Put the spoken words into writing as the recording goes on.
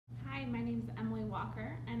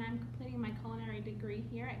Walker, and I'm completing my culinary degree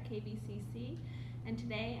here at KVCC. And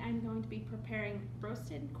today I'm going to be preparing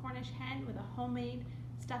roasted Cornish hen with a homemade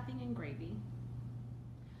stuffing and gravy.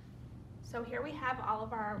 So here we have all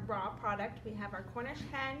of our raw product. We have our Cornish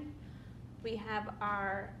hen, we have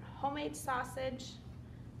our homemade sausage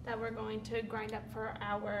that we're going to grind up for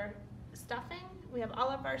our stuffing. We have all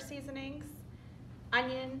of our seasonings,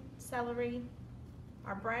 onion, celery,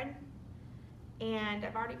 our bread, and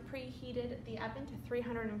I've already preheated the oven to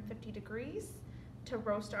 350 degrees to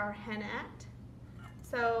roast our hen at.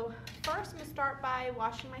 So first I'm going to start by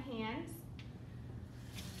washing my hands.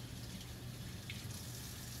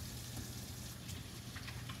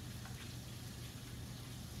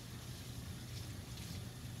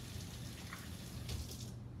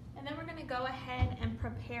 And then we're going to go ahead and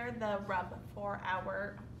prepare the rub for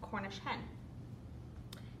our Cornish hen.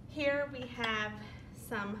 Here we have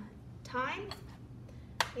some thyme,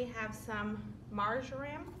 we have some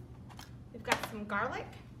marjoram, we've got some garlic,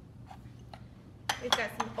 we've got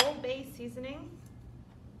some Old Bay seasoning,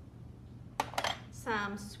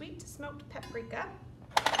 some sweet smoked paprika,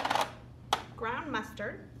 ground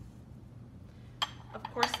mustard, of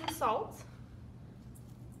course some salt,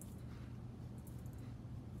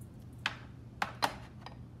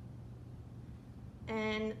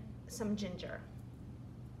 and some ginger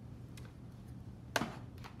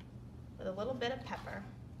with a little bit of pepper.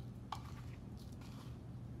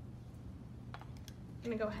 I'm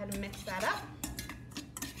going to go ahead and mix that up.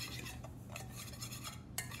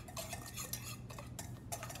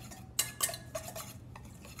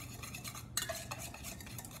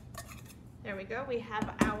 There we go, we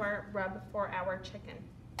have our rub for our chicken.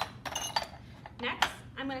 Next,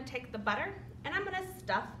 I'm going to take the butter and I'm going to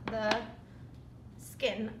stuff the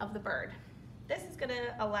skin of the bird. This is going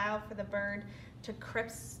to allow for the bird to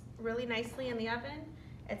crisp really nicely in the oven.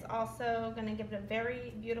 It's also going to give it a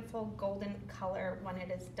very beautiful golden color when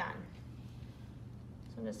it is done.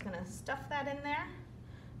 So I'm just going to stuff that in there.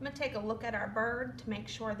 I'm going to take a look at our bird to make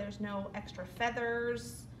sure there's no extra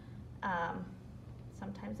feathers.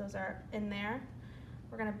 Sometimes those are in there.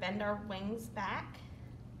 We're going to bend our wings back.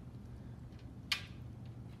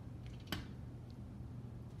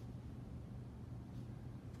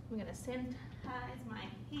 I'm going to sanitize my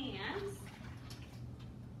hands.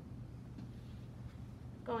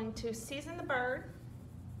 Going to season the bird.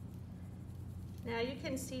 Now you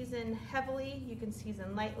can season heavily, you can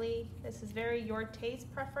season lightly. This is very your taste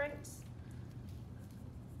preference.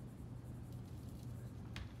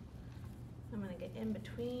 I'm going to get in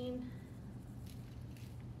between,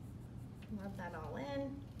 rub that all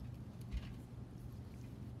in.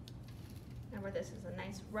 Remember, this is a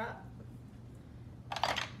nice rub.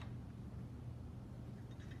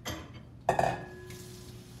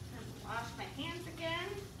 Wash my hands again.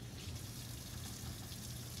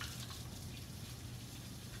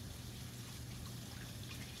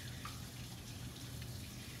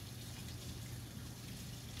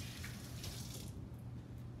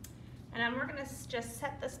 And we're going to just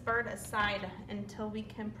set this bird aside until we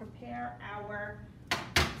can prepare our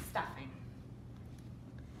stuffing.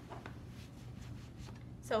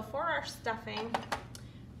 So for our stuffing,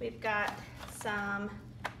 we've got some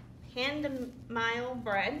hand-to-mile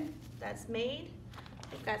bread that's made.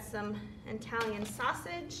 We've got some Italian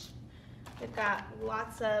sausage. We've got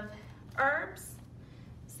lots of herbs.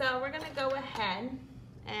 So we're going to go ahead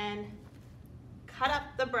and cut up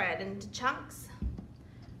the bread into chunks.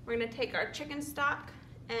 We're going to take our chicken stock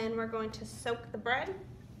and we're going to soak the bread.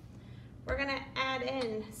 We're going to add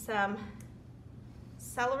in some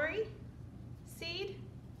celery seed,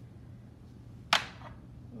 a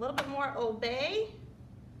little bit more Old Bay,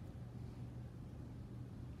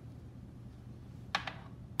 I'm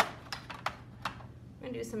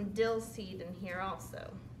going to do some dill seed in here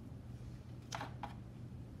also,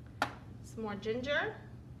 some more ginger,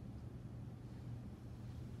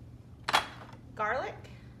 garlic,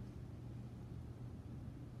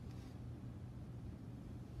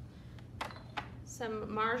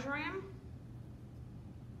 some marjoram,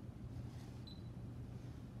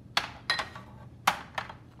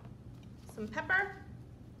 some pepper,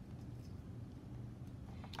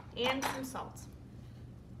 and some salt.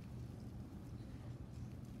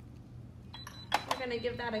 We're going to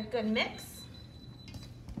give that a good mix.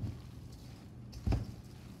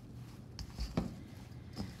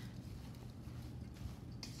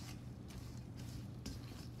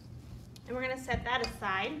 And we're going to set that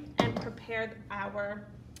aside and prepare our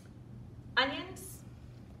onions,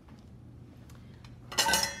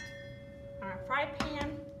 our fry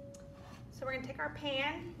pan. So we're going to take our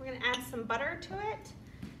pan, we're going to add some butter to it.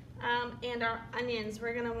 and our onions.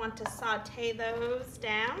 We're gonna want to saute those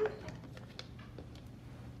down.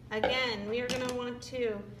 Again, we are gonna want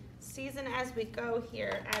to season as we go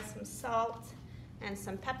here. Add some salt and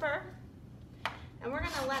some pepper. And we're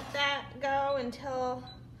gonna let that go until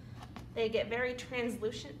they get very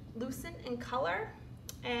translucent in color.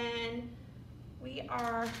 And we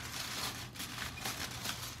are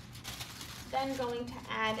then going to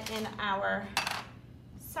add in our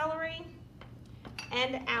celery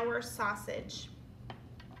and our sausage.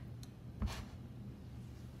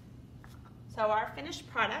 So our finished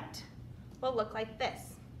product will look like this.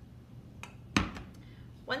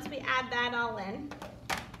 Once we add that all in,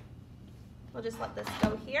 we'll just let this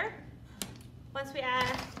go here. Once we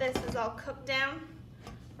add this is all cooked down,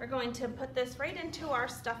 we're going to put this right into our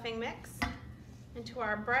stuffing mix, into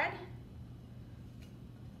our bread.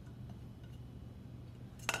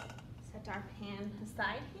 Set our pan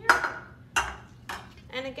aside here.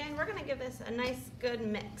 And again, we're gonna give this a nice good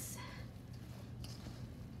mix.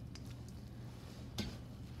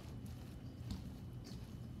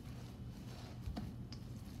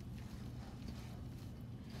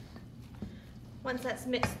 Once that's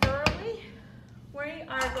mixed thoroughly, we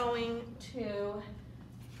are going to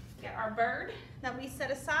get our bird that we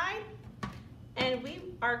set aside, and we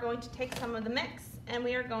are going to take some of the mix and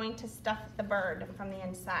we are going to stuff the bird from the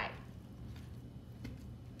inside.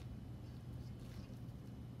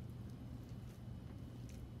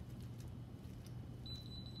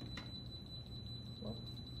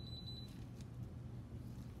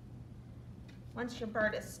 Once your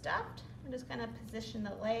bird is stuffed, we're just going to position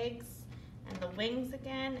the legs and the wings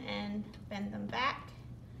again and bend them back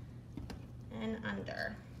and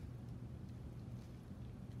under.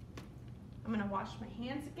 I'm going to wash my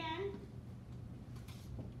hands again.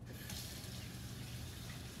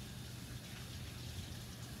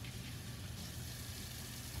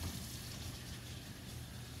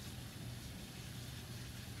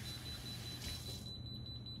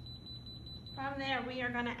 From there, we are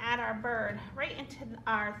going to add our bird right into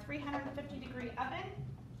our 350-degree oven.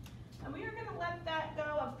 And we are going to let that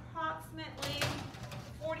go approximately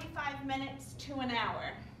 45 minutes to an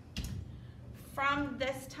hour. From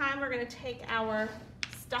this time, we're going to take our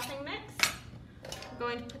stuffing mix. We're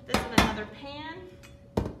going to put this in another pan,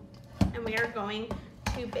 and we are going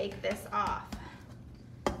to bake this off.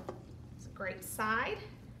 It's a great side.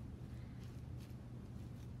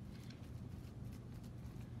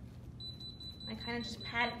 I kind of just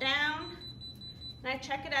pat it down, and I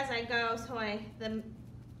check it as I go so the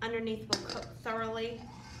underneath will cook thoroughly.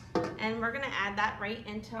 And we're gonna add that right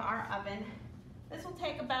into our oven. This will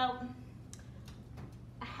take about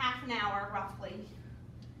a half an hour roughly,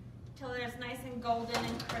 till it's nice and golden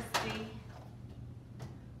and crispy.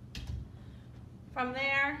 From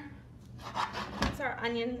there, once our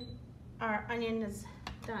onion is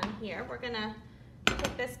done here, we're gonna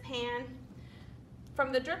take this pan.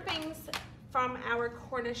 From the drippings from our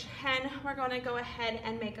Cornish hen, we're gonna go ahead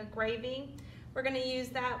and make a gravy. We're gonna use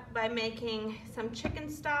that by making some chicken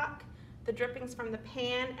stock, the drippings from the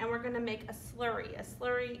pan, and we're gonna make a slurry. A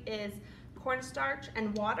slurry is cornstarch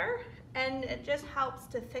and water, and it just helps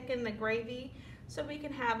to thicken the gravy so we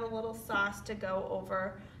can have a little sauce to go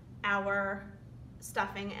over our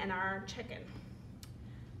stuffing and our chicken.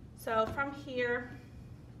 So from here,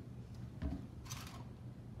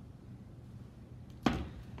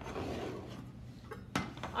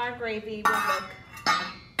 our gravy will look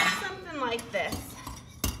something like this.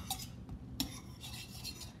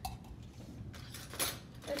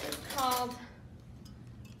 This is called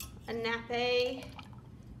a nappe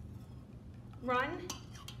run,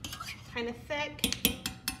 kind of thick.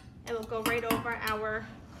 It will go right over our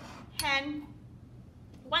hen.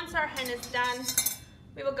 Once our hen is done,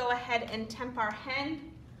 we will go ahead and temp our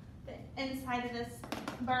hen. The inside of this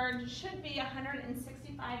bird should be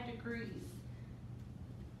 165 degrees.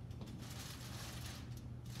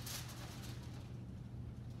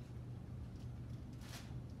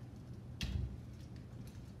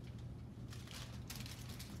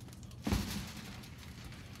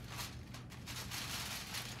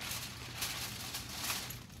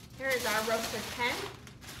 Here is our roasted hen,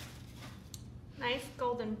 nice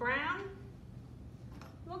golden brown.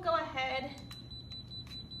 We'll go ahead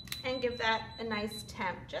and give that a nice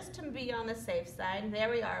temp, just to be on the safe side.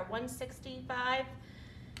 There we are, 165.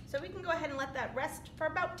 So we can go ahead and let that rest for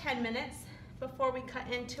about 10 minutes before we cut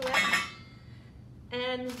into it.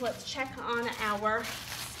 And let's check on our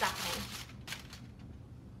stuffing.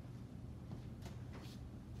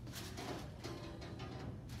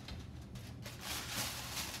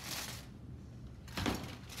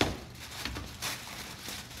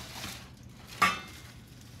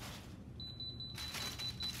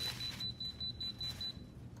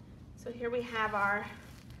 So here we have our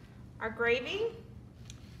gravy,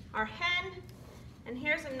 our hen, and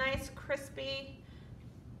here's a nice crispy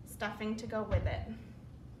stuffing to go with it.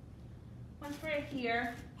 Once we're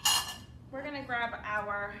here, we're gonna grab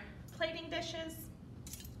our plating dishes,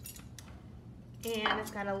 and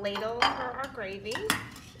it's got a ladle for our gravy.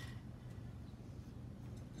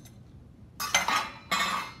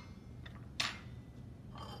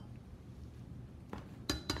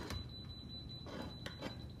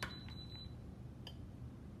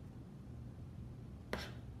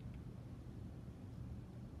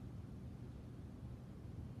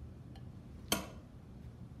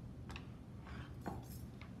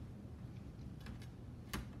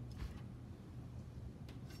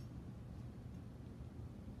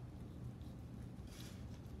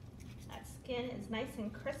 Skin is nice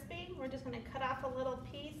and crispy. We're just going to cut off a little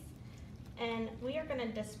piece, and we are going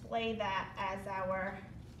to display that as our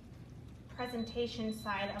presentation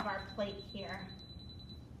side of our plate here.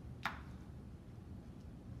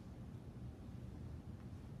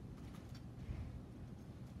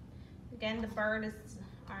 Again, the bird is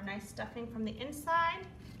our nice stuffing from the inside.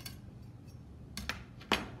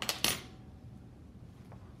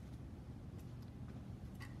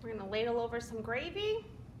 We're going to ladle over some gravy.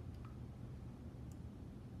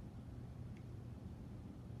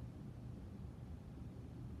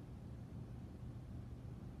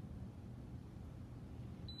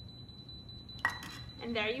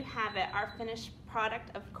 And there you have it, our finished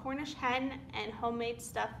product of Cornish hen and homemade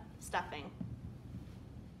stuffing.